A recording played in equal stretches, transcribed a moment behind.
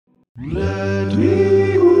Let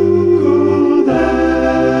me Google that.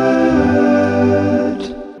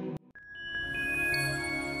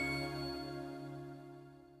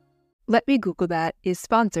 Let Me Google That is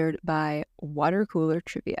sponsored by Water Cooler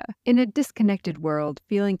Trivia. In a disconnected world,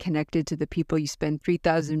 feeling connected to the people you spend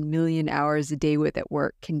 3,000 million hours a day with at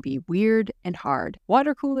work can be weird and hard.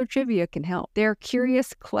 Water Cooler Trivia can help. Their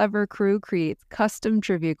curious, clever crew creates custom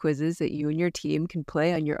trivia quizzes that you and your team can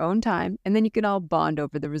play on your own time, and then you can all bond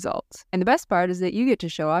over the results. And the best part is that you get to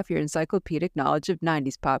show off your encyclopedic knowledge of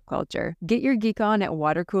 90s pop culture. Get your geek on at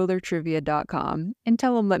watercoolertrivia.com and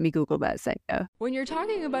tell them Let Me Google That sent you. When you're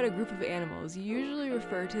talking about a group of animals, you usually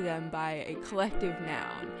refer to them by a collective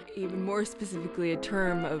noun, even more specifically a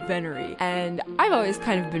term of venery. And I've always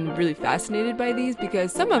kind of been really fascinated by these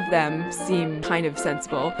because some of them seem kind of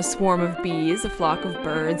sensible. A swarm of bees, a flock of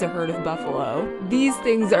birds, a herd of buffalo. These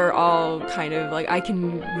things are all kind of like, I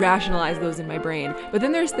can rationalize those in my brain. But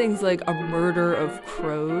then there's things like a murder of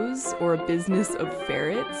crows or a business of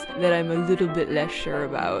ferrets that I'm a little bit less sure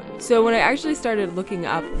about. So when I actually started looking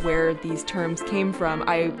up where these terms came from,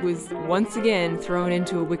 I was once again thrown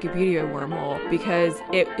into a Wikipedia wormhole because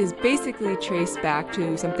it is basically traced back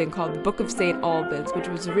to something called the Book of St. Albans, which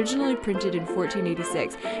was originally printed in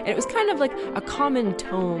 1486, and it was kind of like a common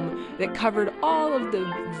tome that covered all of the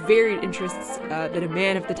varied interests that a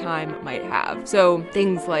man of the time might have. So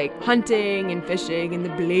things like hunting and fishing and the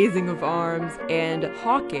blazing of arms and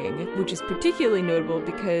hawking, which is particularly notable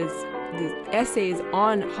because the essays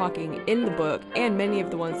on hawking in the book, and many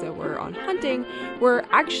of the ones that were on hunting, were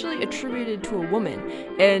actually attributed to a woman.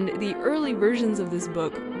 And the early versions of this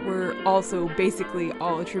book were also basically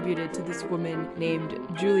all attributed to this woman named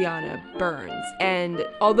Juliana Burns. And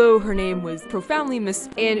although her name was profoundly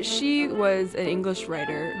and she was an English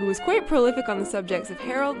writer who was quite prolific on the subjects of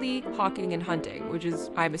heraldry, hawking, and hunting, which is,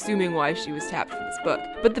 I'm assuming, why she was tapped for this book.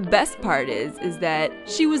 But the best part is that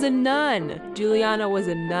she was a nun. Juliana was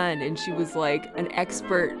a nun, and she was like an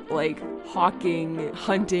expert, like hawking,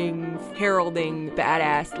 hunting, heralding,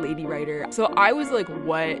 badass lady writer. So I was like,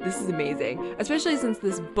 what? This is amazing. Especially since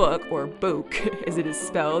this book, or boke as it is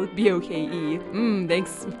spelled, B-O-K-E,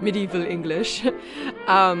 thanks medieval English,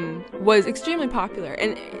 was extremely popular.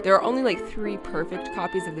 And there are only like 3 perfect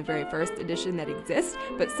copies of the very first edition that exist,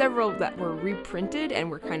 but several that were reprinted and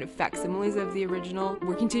were kind of facsimiles of the original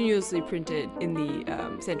were continuously printed in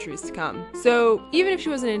the centuries to come. So even if she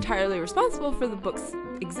wasn't entirely responsible for the book's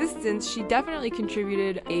existence, she definitely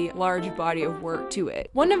contributed a large body of work to it.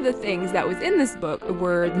 One of the things that was in this book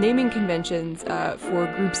were naming conventions for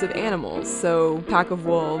groups of animals, so pack of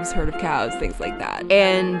wolves, herd of cows, things like that.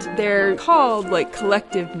 And they're called like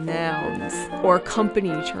collective nouns or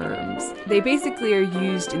company terms. They basically are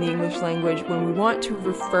used in the English language when we want to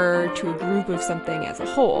refer to a group of something as a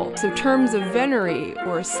whole. So terms of venery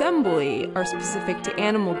or assembly are specific to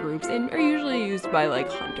animal groups and are usually used by like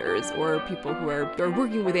hunters or people who are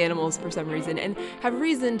working with animals for some reason and have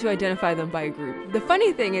reason to identify them by a group. The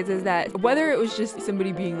funny thing is that whether it was just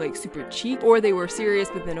somebody being like super cheap or they were serious,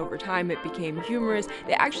 but then over time it became humorous,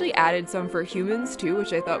 they actually added some for humans too,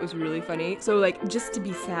 which I thought was really funny. So like, just to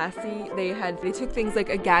be sassy, they took things like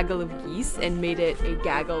a gaggle of geese and made it a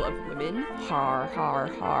gaggle of women. Har,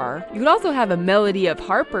 har, har. You could also have a melody of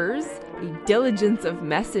harpers, a diligence of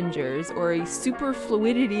messengers, or a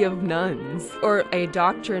superfluidity of nuns, or a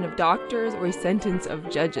doctrine of doctors, or a sentence of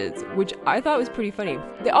judges, which I thought was pretty funny.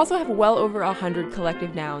 They also have well over 100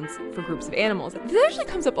 collective nouns for groups of animals. This actually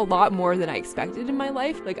comes up a lot more than I expected in my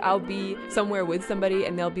life. Like, I'll be somewhere with somebody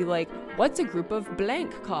and they'll be like, what's a group of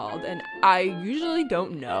blank called? And I usually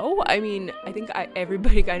don't know. I mean, I think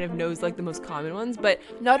everybody kind of knows like the most common ones, but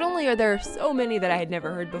not only are there so many that I had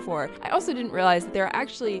never heard before, I also didn't realize that there are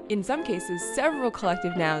actually, in some cases, several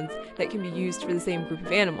collective nouns that can be used for the same group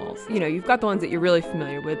of animals. You know, you've got the ones that you're really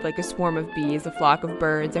familiar with, like a swarm of bees, a flock of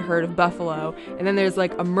birds, a herd of buffalo, and then there's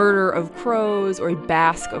like a murder of crows, or a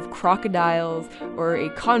basque of crocodiles, or a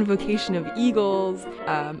convocation of eagles,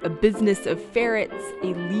 a business of ferrets, a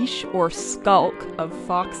leash or skulk of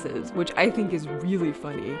foxes, which I think is really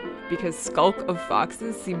funny because skulk of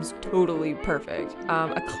foxes seems totally perfect.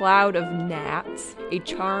 A cloud of gnats, a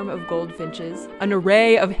charm of goldfinches, an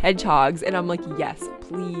array of hedgehogs, and I'm like, yes,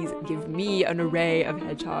 please give me an array of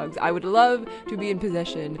hedgehogs. I would love to be in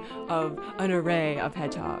possession of an array of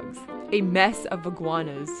hedgehogs. A mess of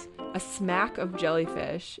iguanas, a smack of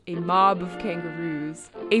jellyfish, a mob of kangaroos,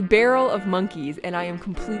 a barrel of monkeys, and I am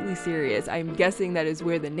completely serious. I am guessing that is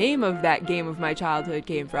where the name of that game of my childhood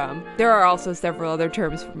came from. There are also several other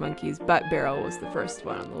terms for monkeys, but barrel was the first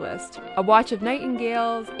one on the list. A watch of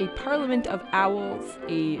nightingales, a parliament of owls,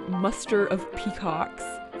 a muster of peacocks,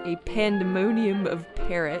 a pandemonium of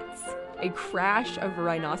parrots, a crash of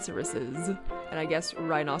rhinoceroses, and I guess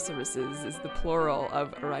rhinoceroses is the plural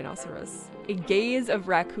of a rhinoceros, a gaze of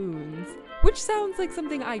raccoons, which sounds like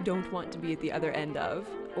something I don't want to be at the other end of,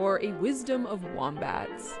 or a wisdom of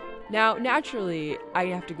wombats. Now, naturally, I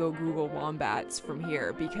have to go Google wombats from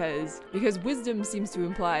here because wisdom seems to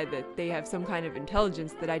imply that they have some kind of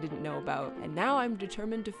intelligence that I didn't know about, and now I'm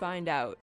determined to find out.